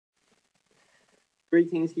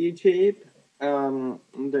Greetings, YouTube. I'm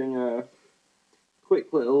doing a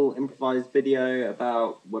quick little improvised video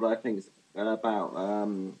about what I think is about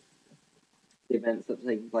the events that have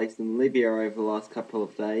taken place in Libya over the last couple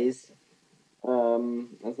of days.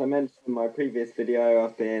 As I mentioned in my previous video,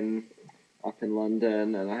 I've been up in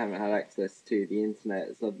London and I haven't had access to the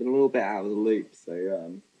internet, so I've been a little bit out of the loop. So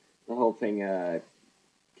the whole thing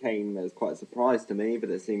came as quite a surprise to me, but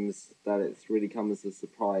it seems that it's really come as a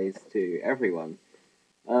surprise to everyone.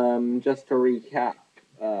 Just to recap,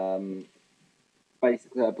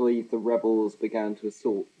 basically, I believe the rebels began to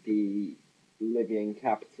assault the Libyan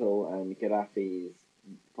capital and Gaddafi's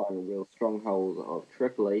final real stronghold of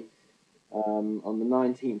Tripoli on the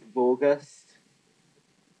 19th of August.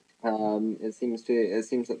 It seems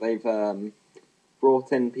that they've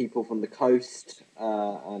brought in people from the coast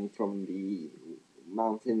and from the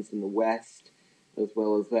mountains in the west, as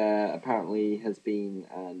well as there apparently has been,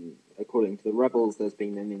 according to the rebels, there's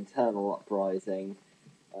been an internal uprising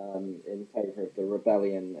in favour of the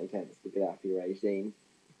rebellion against the Gaddafi regime.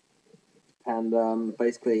 And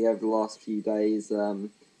basically, over the last few days, the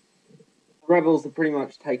rebels have pretty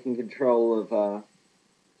much taken control of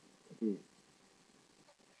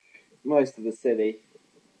most of the city,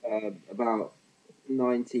 about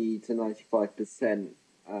 90 to 95%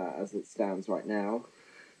 as it stands right now.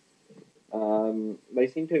 They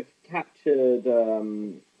seem to have captured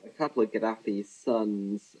a couple of Gaddafi's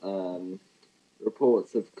sons.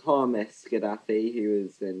 Reports of Khamis Gaddafi, who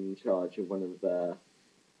was in charge of one of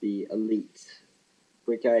the elite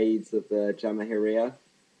brigades of the Jamahiriya.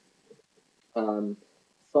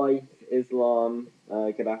 Saif Islam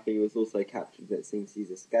Gaddafi was also captured, but it seems he's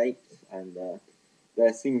escaped, and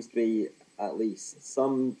there seems to be at least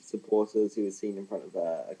some supporters who were seen in front of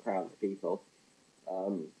a crowd of people.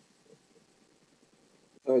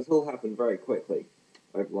 So it's all happened very quickly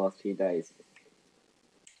over the last few days.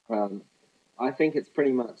 I think it's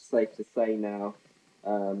pretty much safe to say now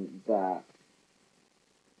that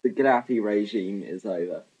the Gaddafi regime is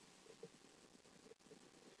over.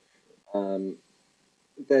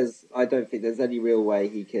 I don't think there's any real way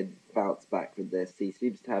he could bounce back from this. He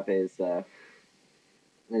seems to have his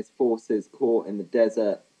forces caught in the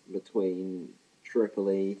desert between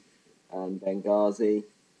Tripoli and Benghazi,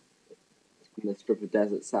 in the strip of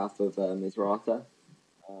desert south of Misrata.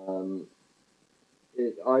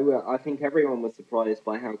 I think everyone was surprised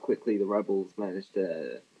by how quickly the rebels managed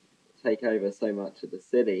to take over so much of the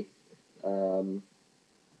city.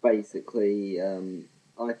 Basically,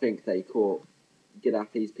 I think they caught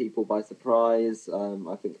Gaddafi's people by surprise.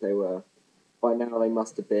 I think by now they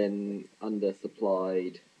must have been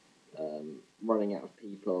undersupplied, running out of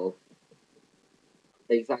people.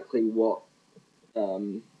 Exactly what,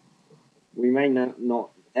 we may not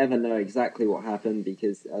ever know exactly what happened,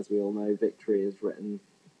 because as we all know, history is written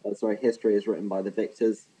by the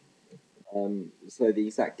victors. So the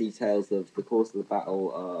exact details of the course of the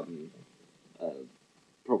battle are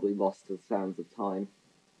probably lost to the sands of time.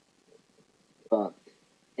 But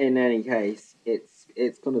in any case,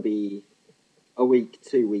 it's going to be a week,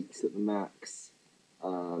 2 weeks at the max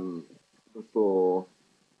before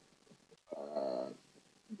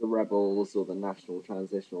the rebels or the National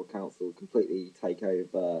Transitional Council completely take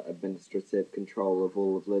over administrative control of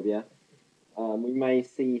all of Libya. We may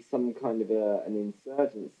see some kind of an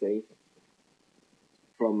insurgency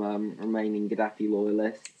from remaining Gaddafi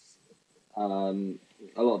loyalists. A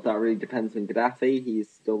lot of that really depends on Gaddafi. He's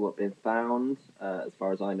still not been found, as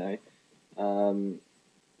far as I know.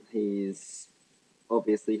 He's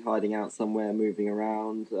obviously hiding out somewhere, moving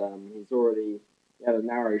around. He had a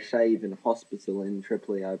narrow shave in a hospital in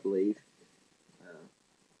Tripoli, I believe.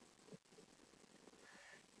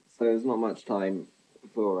 So there's not much time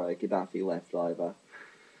for Gaddafi left either.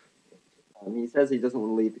 He says he doesn't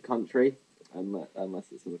want to leave the country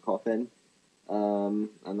unless it's in a coffin, and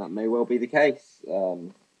that may well be the case.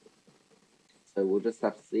 So we'll just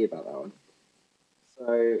have to see about that one.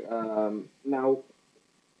 So now,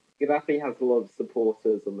 Gaddafi has a lot of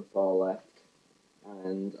supporters on the far left,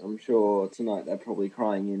 and I'm sure tonight they're probably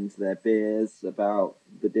crying into their beers about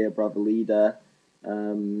the dear brother leader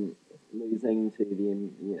losing to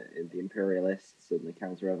the imperialists and the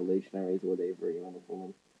counter-revolutionaries, or whatever you want to call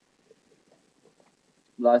them.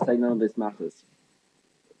 But I say none of this matters.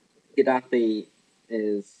 Gaddafi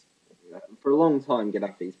is, for a long time,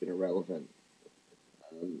 Gaddafi's been irrelevant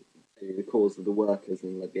to the cause of the workers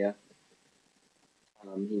in Libya.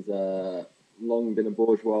 He's long been a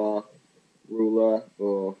bourgeois ruler,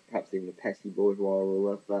 or perhaps even a petty bourgeois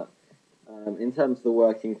ruler, but in terms of the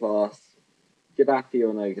working class, Gaddafi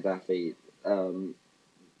or no Gaddafi,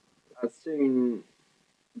 as soon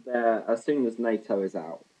there as soon as NATO is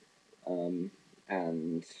out, um,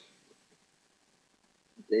 and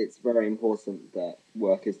it's very important that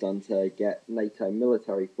work is done to get NATO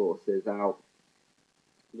military forces out.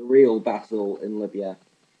 The real battle in Libya,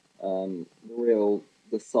 the real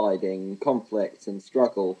deciding conflict and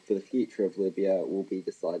struggle for the future of Libya will be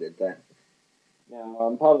decided then.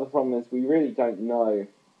 Now, part of the problem is we really don't know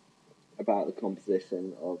about the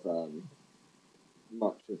composition of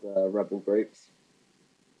much of the rebel groups.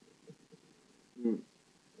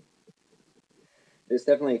 It's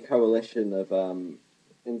definitely a coalition of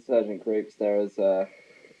insurgent groups. There's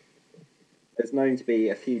known to be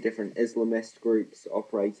a few different Islamist groups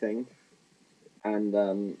operating, and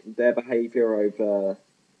their behaviour over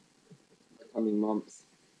the coming months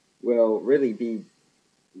will really be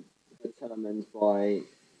determined by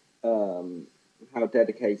how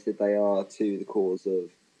dedicated they are to the cause of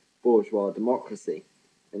bourgeois democracy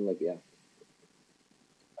in Libya.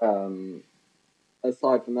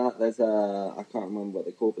 Aside from that, there's I can't remember what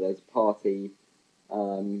they're called, but there's a party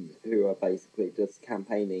who are basically just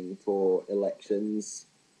campaigning for elections,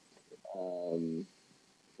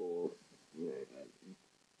 for you know,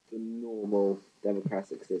 the normal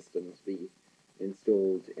democratic system to be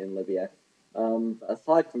installed in Libya.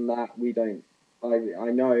 Aside from that, we don't.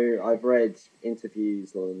 I know I've read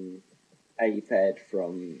interviews on AFED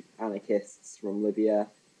from anarchists from Libya,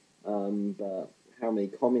 but how many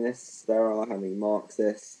communists there are, how many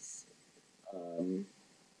Marxists.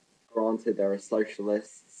 Granted, there are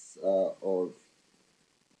socialists of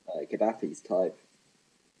Gaddafi's type,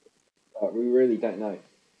 but we really don't know.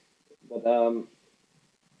 But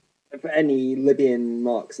for any Libyan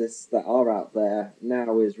Marxists that are out there,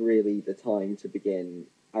 now is really the time to begin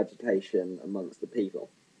agitation amongst the people.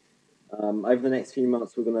 Over the next few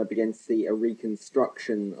months, we're going to begin to see a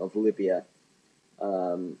reconstruction of Libya,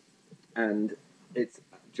 and it's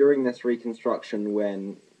during this reconstruction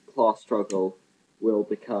when class struggle will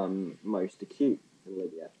become most acute in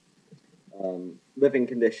Libya. Living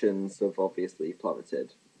conditions have obviously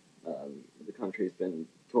plummeted. The country's been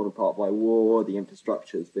torn apart by war, the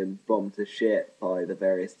infrastructure's been bombed to shit by the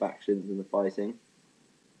various factions in the fighting.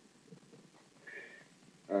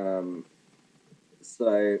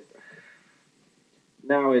 So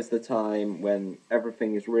now is the time when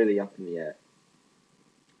everything is really up in the air.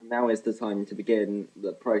 Now is the time to begin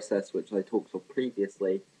the process which I talked of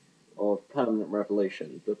previously of permanent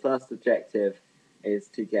revolution. The first objective is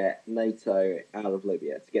to get NATO out of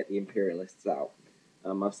Libya, to get the imperialists out.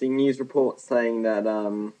 I've seen news reports saying that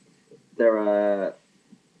there are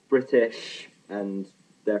British and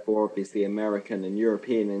therefore obviously American and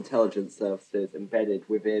European intelligence services embedded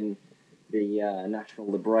within the National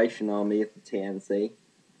Liberation Army of the TNC,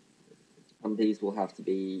 and these will have to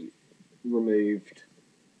be removed,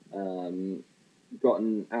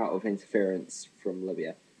 gotten out of interference from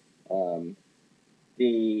Libya.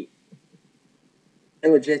 The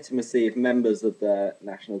illegitimacy of members of the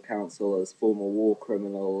National Council as former war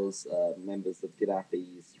criminals, members of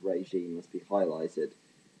Gaddafi's regime must be highlighted.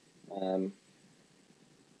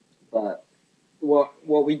 But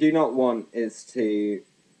what we do not want is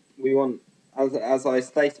we want, as I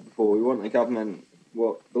stated before, we want a government.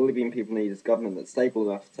 What the Libyan people need is a government that's stable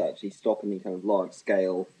enough to actually stop any kind of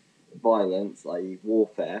large-scale violence, i.e.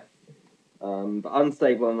 warfare, but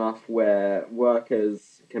unstable enough where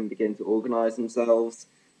workers can begin to organise themselves,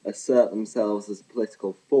 assert themselves as a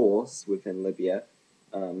political force within Libya,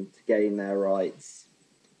 to gain their rights,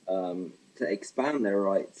 to expand their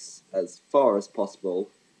rights as far as possible,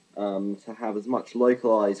 to have as much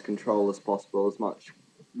localised control as possible, as much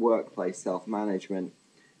workplace self-management,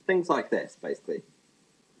 things like this, basically.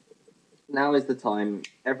 Now is the time.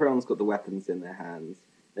 Everyone's got the weapons in their hands.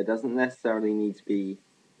 There doesn't necessarily need to be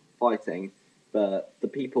fighting, but the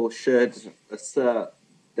people should assert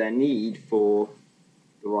their need for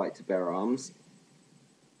the right to bear arms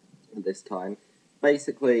at this time.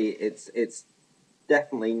 Basically, it's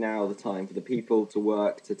definitely now the time for the people to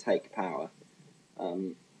work to take power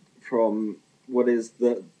from what is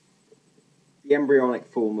the embryonic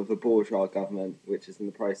form of a bourgeois government, which is in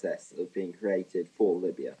the process of being created for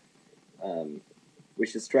Libya. We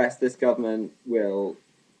should stress this government will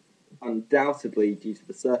undoubtedly, due to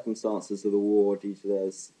the circumstances of the war, due to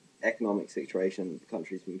the economic situation the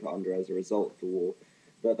country's been put under as a result of the war,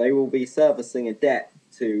 that they will be servicing a debt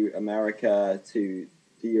to America, to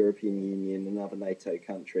the European Union and other NATO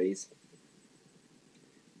countries.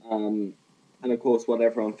 And of course, what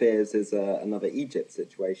everyone fears is another Egypt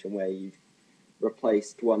situation where you've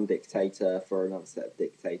replaced one dictator for another set of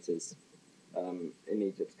dictators. In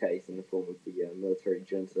Egypt's case, in the form of the military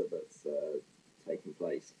junta that's taken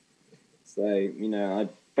place. So,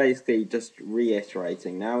 basically just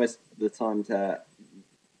reiterating. Now is the time to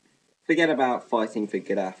forget about fighting for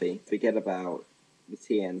Gaddafi. Forget about the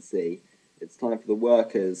TNC. It's time for the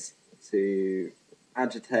workers to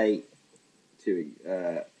agitate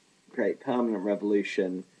to create permanent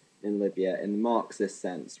revolution in Libya in the Marxist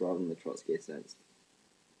sense rather than the Trotskyist sense.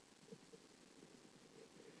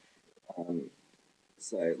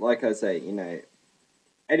 So, like I say,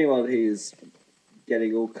 anyone who's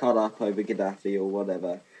getting all cut up over Gaddafi or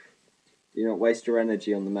whatever, do not waste your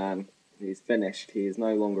energy on the man. He's finished. He is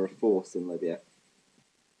no longer a force in Libya.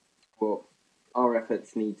 What our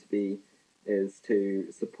efforts need to be is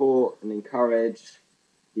to support and encourage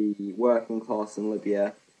the working class in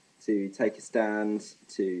Libya to take a stand,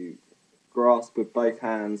 to grasp with both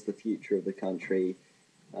hands the future of the country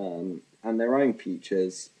and their own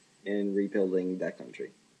futures in rebuilding their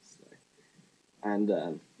country. So, and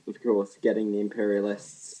of course, getting the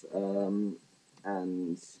imperialists and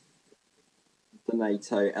the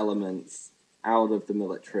NATO elements out of the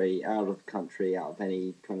military, out of the country, out of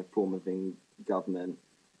any kind of form of government,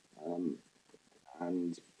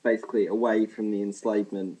 and basically away from the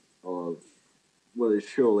enslavement of what is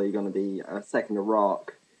surely going to be a second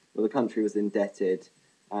Iraq, where the country was indebted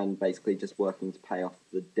and basically just working to pay off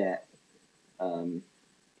the debt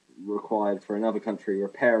required for another country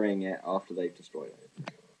repairing it after they've destroyed it.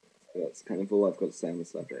 So that's kind of all I've got to say on the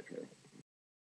subject, really.